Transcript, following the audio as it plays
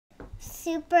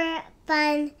super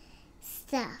fun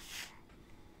stuff.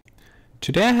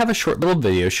 Today I have a short little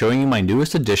video showing you my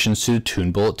newest additions to the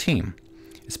Toon Bullet team.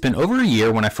 It's been over a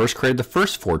year when I first created the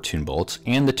first 4 Toon Bullets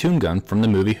and the Toon Gun from the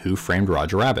movie Who Framed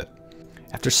Roger Rabbit.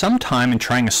 After some time and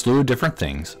trying a slew of different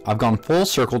things, I've gone full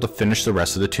circle to finish the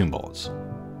rest of the Toon Bullets.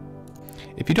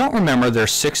 If you don't remember, there are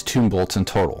 6 Toon Bullets in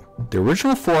total. The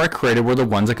original 4 I created were the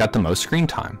ones that got the most screen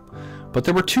time, but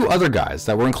there were 2 other guys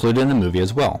that were included in the movie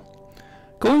as well.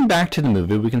 Going back to the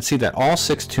movie, we can see that all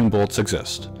 6 Toon Bullets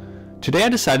exist. Today I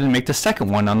decided to make the second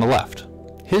one on the left.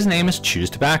 His name is Chews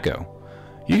Tobacco.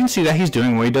 You can see that he's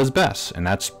doing what he does best, and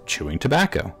that's chewing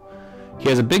tobacco. He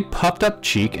has a big puffed up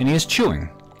cheek and he is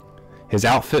chewing. His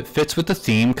outfit fits with the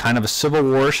theme, kind of a Civil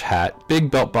War-ish hat,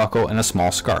 big belt buckle, and a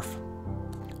small scarf.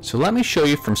 So let me show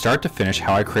you from start to finish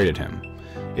how I created him.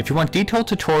 If you want detailed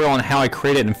tutorial on how I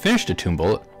created and finished a Toon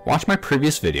Bullet, watch my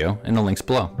previous video in the links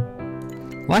below.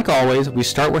 Like always, we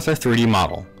start with our 3D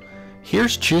model.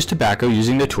 Here's Chews Tobacco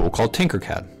using the tool called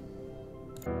Tinkercad.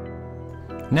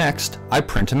 Next, I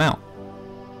print him out.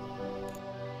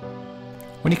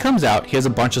 When he comes out, he has a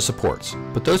bunch of supports,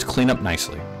 but those clean up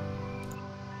nicely.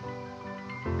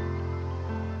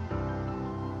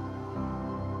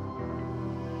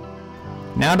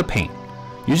 Now to paint.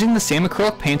 Using the same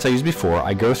acrylic paints I used before,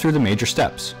 I go through the major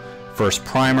steps. First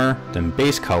primer, then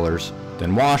base colors,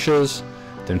 then washes,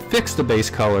 then fix the base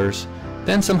colors,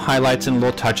 then some highlights and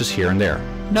little touches here and there.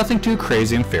 Nothing too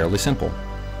crazy and fairly simple.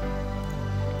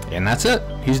 And that's it,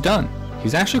 he's done.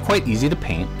 He's actually quite easy to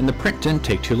paint and the print didn't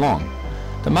take too long.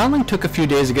 The modeling took a few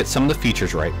days to get some of the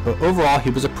features right, but overall he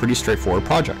was a pretty straightforward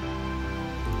project.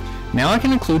 Now I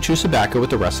can include Chews Tobacco with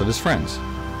the rest of his friends.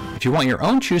 If you want your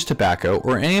own Chews Tobacco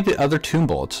or any of the other Toon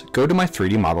Bullets, go to my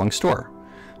 3D modeling store.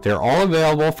 They are all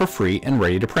available for free and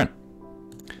ready to print.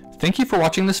 Thank you for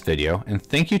watching this video, and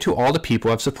thank you to all the people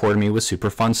who have supported me with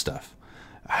super fun stuff.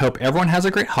 I hope everyone has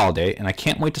a great holiday, and I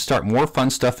can't wait to start more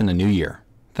fun stuff in the new year.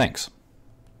 Thanks.